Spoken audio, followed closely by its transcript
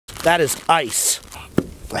That is ice.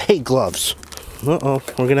 I hate gloves. Uh-oh,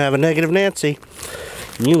 we're gonna have a negative Nancy.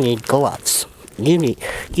 You need gloves.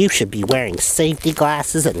 You should be wearing safety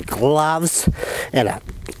glasses and gloves and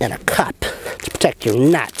a cup to protect your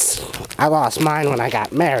nuts. I lost mine when I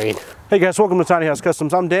got married. Hey guys, welcome to Tiny House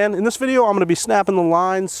Customs. I'm Dan. In this video, I'm going to be snapping the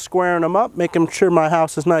lines, squaring them up, making sure my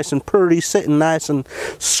house is nice and pretty, sitting nice and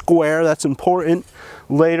square. That's important.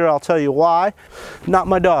 Later, I'll tell you why. Not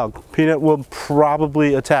my dog. Peanut will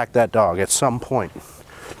probably attack that dog at some point.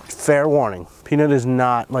 Fair warning. Peanut is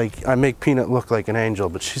not like, I make Peanut look like an angel,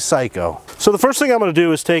 but she's psycho. So the first thing I'm going to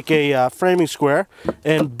do is take a framing square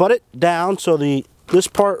and butt it down so this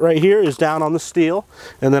part right here is down on the steel,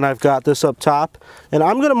 and then I've got this up top, and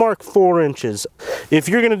I'm going to mark 4 inches. If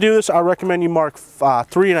you're going to do this, I recommend you mark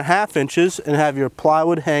 3.5 inches and have your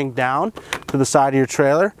plywood hang down to the side of your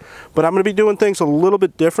trailer. But I'm going to be doing things a little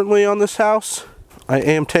bit differently on this house. I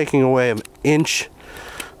am taking away 1 inch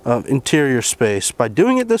of interior space by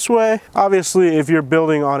doing it this way. Obviously, if you're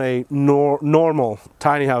building on a normal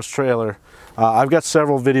tiny house trailer, I've got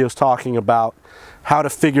several videos talking about how to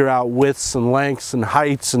figure out widths and lengths and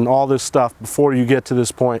heights and all this stuff before you get to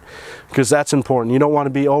this point, because that's important. You don't want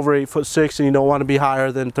to be over 8'6" and you don't want to be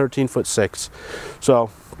higher than 13'6".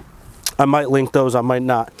 So I might link those, I might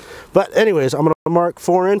not. But anyways, I'm going to mark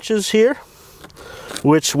 4 inches here,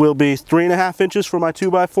 which will be 3.5 inches for my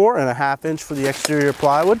 2x4 and 1/2 inch for the exterior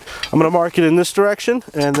plywood. I'm going to mark it in this direction,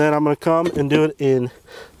 and then I'm going to come and do it in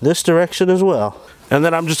this direction as well. And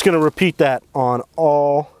then I'm just going to repeat that on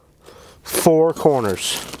all 4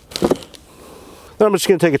 corners. Then I'm just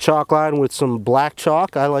going to take a chalk line with some black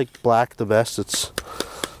chalk. I like black the best.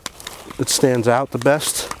 It stands out the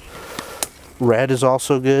best. Red is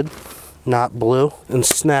also good, not blue. And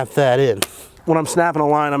snap that in. When I'm snapping a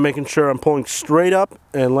line, I'm making sure I'm pulling straight up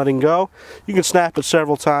and letting go. You can snap it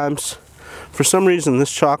several times. For some reason,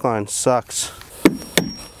 this chalk line sucks.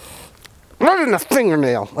 Right in the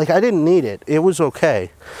fingernail. Like, I didn't need it. It was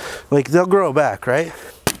okay. Like, they'll grow back, right?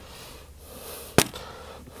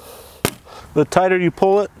 The tighter you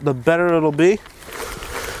pull it, the better it'll be.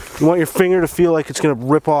 You want your finger to feel like it's going to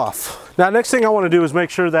rip off. Now, next thing I want to do is make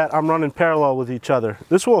sure that I'm running parallel with each other.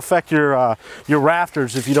 This will affect your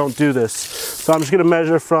rafters if you don't do this. So I'm just going to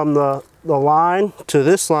measure from the line to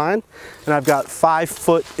this line, and I've got 5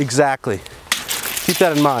 foot exactly. Keep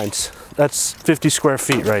that in mind. That's 50 square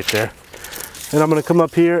feet right there. And I'm going to come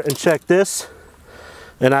up here and check this,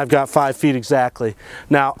 and I've got 5 feet exactly.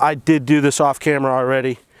 Now, I did do this off camera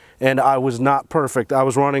already, and I was not perfect. I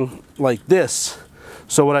was running like this.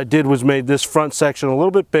 So what I did was made this front section a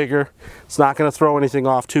little bit bigger. It's not going to throw anything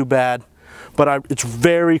off too bad, but it's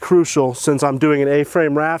very crucial, since I'm doing an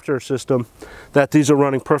A-frame rafter system, that these are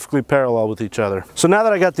running perfectly parallel with each other. So now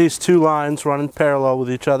that I got these 2 lines running parallel with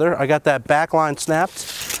each other, I got that back line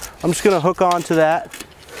snapped. I'm just going to hook onto that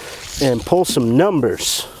and pull some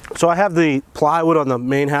numbers. So I have the plywood on the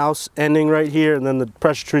main house ending right here, and then the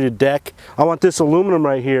pressure treated deck. I want this aluminum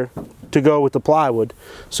right here to go with the plywood.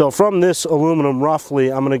 So from this aluminum,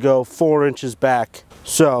 roughly, I'm going to go 4 inches back.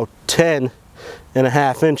 So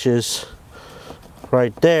 10.5 inches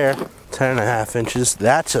right there. 10.5 inches.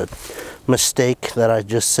 That's a mistake that I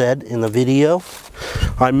just said in the video.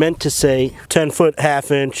 I meant to say 10 foot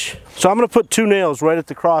 1/2 inch. So I'm going to put 2 nails right at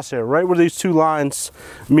the crosshair. Right where these 2 lines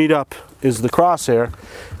meet up is the crosshair.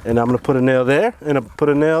 And I'm going to put a nail there and put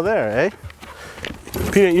a nail there, eh?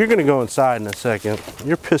 Peanut, you're going to go inside in a second.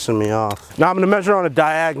 You're pissing me off. Now I'm going to measure on a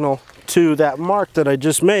diagonal to that mark that I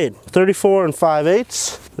just made. 34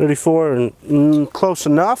 5/8. 34 and close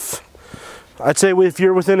enough. I'd say if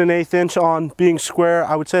you're within an 1/8 inch on being square,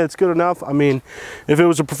 I would say it's good enough. I mean, if it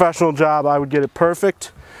was a professional job, I would get it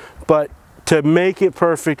perfect. But to make it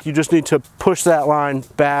perfect, you just need to push that line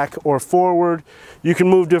back or forward. You can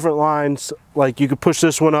move different lines, like you could push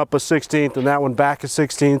this one up a 1/16 and that one back a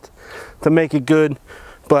 1/16 to make it good,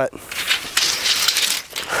 but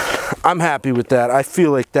I'm happy with that. I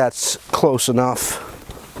feel like that's close enough.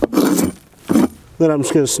 Then I'm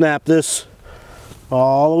just going to snap this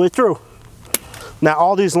all the way through. Now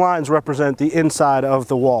all these lines represent the inside of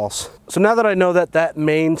the walls. So now that I know that that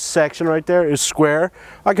main section right there is square,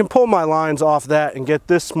 I can pull my lines off that and get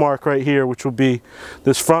this mark right here, which will be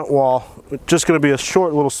this front wall. It's just going to be a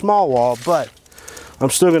short little small wall, but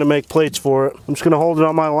I'm still going to make plates for it. I'm just going to hold it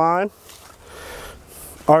on my line.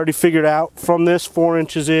 Already figured out from this 4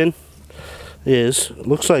 inches in is, it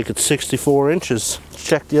looks like it's 64 inches. Let's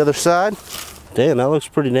check the other side. Damn, that looks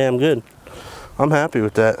pretty damn good. I'm happy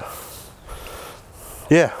with that.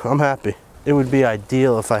 Yeah, I'm happy. It would be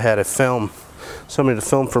ideal if I had somebody to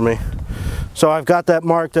film for me. So I've got that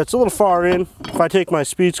mark that's a little far in. If I take my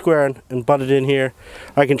speed square and butt it in here,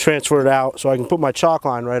 I can transfer it out so I can put my chalk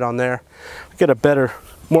line right on there. Get a better,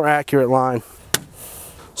 more accurate line.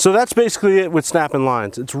 So that's basically it with snapping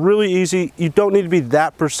lines. It's really easy. You don't need to be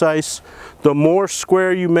that precise. The more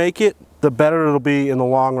square you make it, the better it'll be in the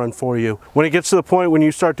long run for you. When it gets to the point when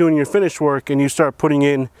you start doing your finish work and you start putting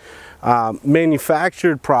in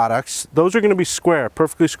manufactured products, those are going to be square,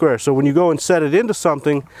 perfectly square. So when you go and set it into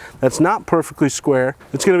something that's not perfectly square,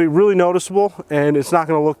 it's going to be really noticeable and it's not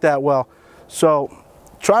going to look that well. So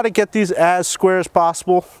try to get these as square as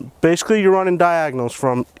possible. Basically, you're running diagonals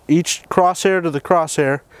from each crosshair to the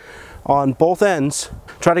crosshair on both ends.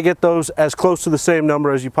 Try to get those as close to the same number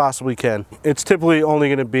as you possibly can. It's typically only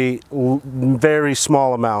going to be very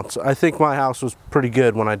small amounts. I think my house was pretty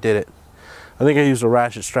good when I did it. I think I used a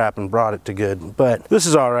ratchet strap and brought it to good, but this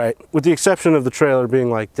is all right, with the exception of the trailer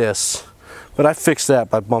being like this. But I fixed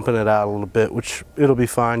that by bumping it out a little bit, which it'll be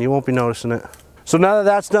fine. You won't be noticing it. So now that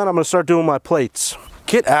that's done, I'm gonna start doing my plates.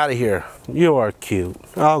 Get out of here. You are cute.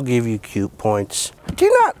 I'll give you cute points. Do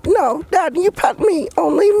not, no, Dad, you pet me,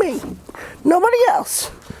 only me, nobody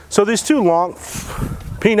else. So these two long,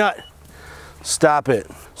 Peanut, stop it.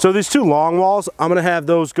 So these two long walls, I'm gonna have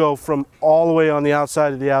those go from all the way on the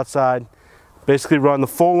outside to the outside. Basically run the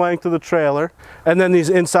full length of the trailer, and then these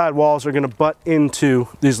inside walls are going to butt into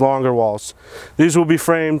these longer walls. These will be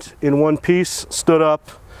framed in one piece, stood up,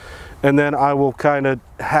 and then I will kind of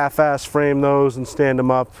half-ass frame those and stand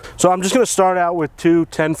them up. So I'm just going to start out with two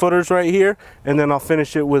 10-footers right here, and then I'll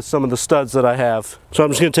finish it with some of the studs that I have. So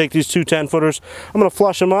I'm just going to take these two 10-footers, I'm going to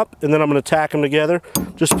flush them up, and then I'm going to tack them together.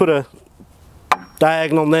 Just put a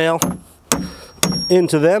diagonal nail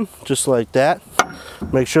into them, just like that.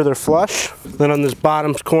 Make sure they're flush. Then on this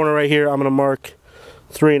bottom corner right here, I'm going to mark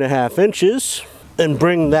 3.5 inches and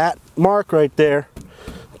bring that mark right there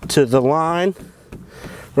to the line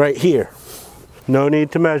right here. No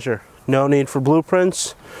need to measure. No need for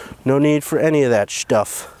blueprints. No need for any of that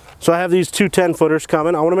stuff. So I have these two 10-footers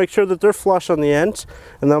coming. I want to make sure that they're flush on the ends.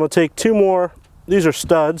 And then I'm going to take two more. These are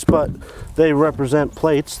studs, but they represent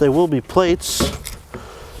plates. They will be plates.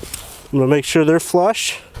 I'm going to make sure they're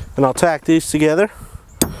flush. And I'll tack these together.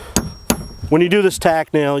 When you do this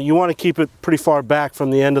tack nail, you want to keep it pretty far back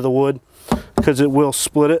from the end of the wood because it will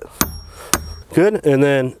split it. Good, and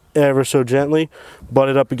then ever so gently butt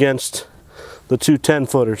it up against the two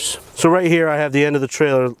 10-footers. So right here I have the end of the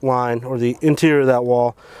trailer line, or the interior of that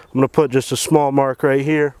wall. I'm going to put just a small mark right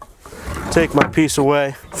here. Take my piece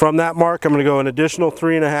away. From that mark I'm going to go an additional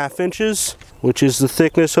 3.5 inches, which is the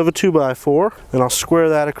thickness of a 2x4, and I'll square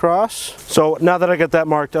that across. So now that I got that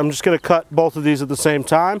marked, I'm just going to cut both of these at the same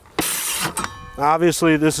time.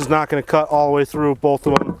 Obviously this is not going to cut all the way through both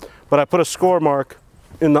of them, but I put a score mark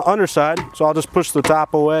in the underside, so I'll just push the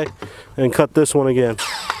top away and cut this one again.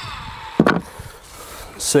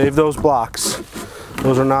 Save those blocks.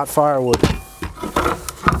 Those are not firewood.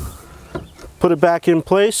 Put it back in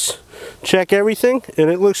place, check everything,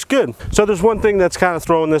 and it looks good. So there's one thing that's kind of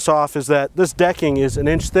throwing this off, is that this decking is 1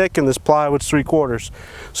 inch thick and this plywood's 3/4.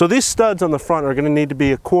 So these studs on the front are going to need to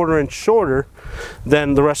be 1/4 inch shorter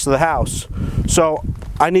than the rest of the house. So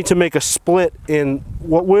I need to make a split in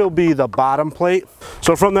what will be the bottom plate.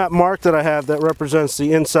 So from that mark that I have that represents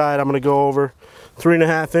the inside, I'm going to go over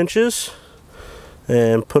 3.5 inches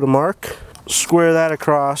and put a mark. Square that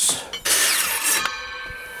across.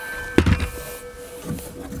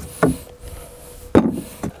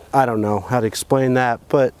 I don't know how to explain that,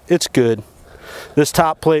 but it's good. This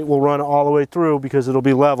top plate will run all the way through because it'll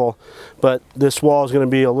be level, but this wall is going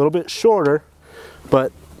to be a little bit shorter,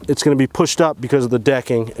 but it's going to be pushed up because of the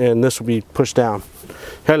decking, and this will be pushed down.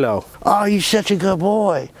 Hello. Oh, you're such a good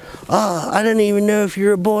boy. Oh, I didn't even know if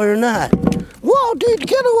you're a boy or not. Whoa, dude,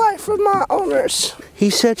 get away from my owners.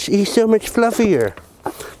 He's so much fluffier.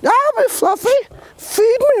 I'll be fluffy.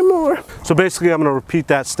 Feed me more. So basically I'm going to repeat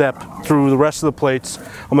that step through the rest of the plates.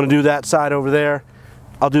 I'm going to do that side over there.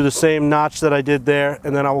 I'll do the same notch that I did there,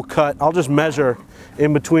 and then I will cut. I'll just measure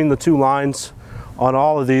in between the two lines on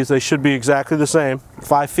all of these. They should be exactly the same.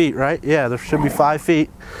 5 feet, right? Yeah, there should be 5 feet.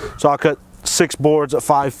 So I'll cut 6 boards at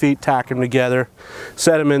 5 feet, tack them together,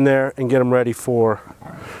 set them in there, and get them ready for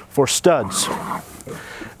studs.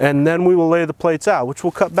 And then we will lay the plates out, which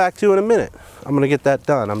we'll cut back to in a minute. I'm gonna get that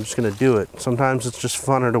done. I'm just gonna do it. Sometimes it's just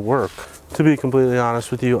funner to work. To be completely honest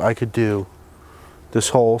with you, I could do this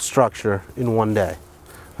whole structure in one day.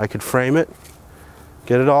 I could frame it,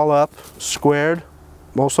 get it all up, squared,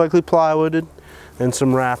 most likely plywooded, and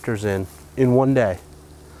some rafters in one day.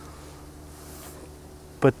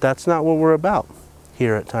 But that's not what we're about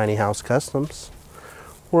here at Tiny House Customs.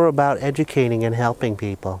 We're about educating and helping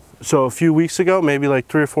people. So a few weeks ago, maybe like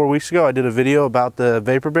 3 or 4 weeks ago, I did a video about the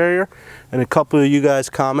vapor barrier, and a couple of you guys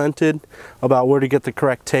commented about where to get the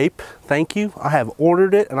correct tape. Thank you. I have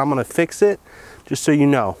ordered it and I'm gonna fix it. Just so you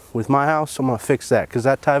know, with my house, I'm gonna fix that because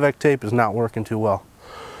that Tyvek tape is not working too well.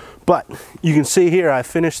 But you can see here, I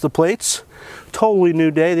finished the plates. Totally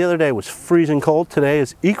new day. The other day was freezing cold. Today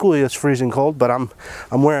is equally as freezing cold, but I'm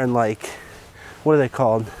wearing like, what are they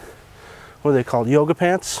called? What are they called? Yoga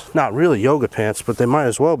pants? Not really yoga pants, but they might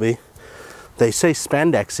as well be. They say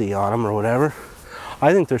spandexy on them or whatever.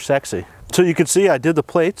 I think they're sexy. So you can see I did the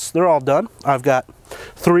plates. They're all done. I've got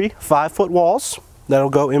 3 5-foot walls that'll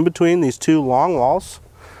go in between these 2 long walls.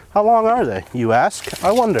 How long are they, you ask?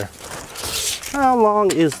 I wonder. How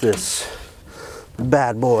long is this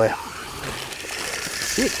bad boy?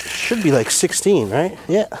 It should be like 16, right?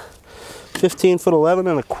 Yeah. 15'11"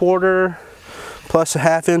 and a quarter. Plus a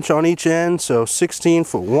 1/2 inch on each end, so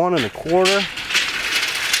 16'1" and a quarter.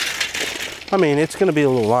 I mean, it's gonna be a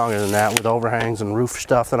little longer than that with overhangs and roof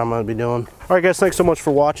stuff that I'm gonna be doing. All right guys, thanks so much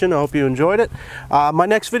for watching. I hope you enjoyed it. My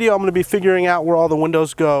next video, I'm gonna be figuring out where all the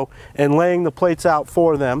windows go and laying the plates out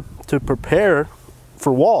for them to prepare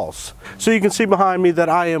for walls. So you can see behind me that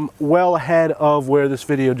I am well ahead of where this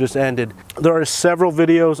video just ended. There are several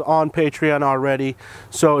videos on Patreon already,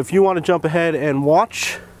 so if you wanna jump ahead and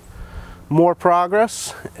watch more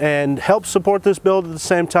progress and help support this build at the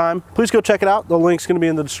same time, please go check it out. The link's going to be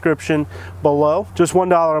in the description below. Just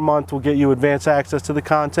 $1 a month will get you advanced access to the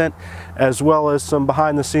content, as well as some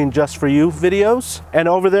behind the scene just for you videos. And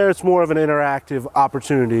over there it's more of an interactive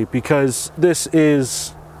opportunity because this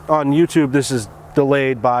is on YouTube. This is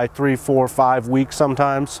delayed by 3, 4, 5 weeks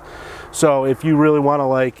sometimes. So if you really want to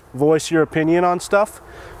like voice your opinion on stuff,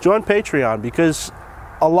 join Patreon, because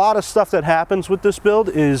a lot of stuff that happens with this build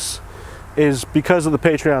is because of the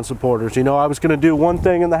Patreon supporters. You know, I was going to do one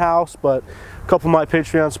thing in the house, but a couple of my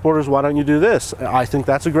Patreon supporters, why don't you do this? I think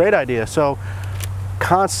that's a great idea. So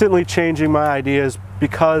constantly changing my ideas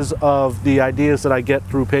because of the ideas that I get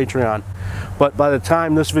through Patreon. But by the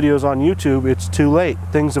time this video is on YouTube, it's too late.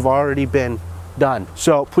 Things have already been done.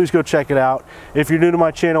 So please go check it out. If you're new to my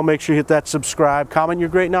channel, make sure you hit that subscribe, comment your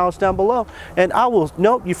great knowledge down below, and I will,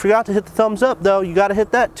 nope, you forgot to hit the thumbs up though. You got to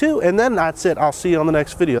hit that too, and then that's it. I'll see you on the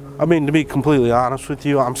next video. I mean, to be completely honest with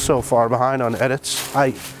you, I'm so far behind on edits.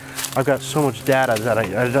 I've got so much data that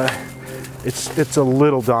it's a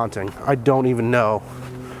little daunting. I don't even know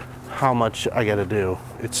how much I got to do.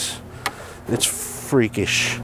 It's freakish.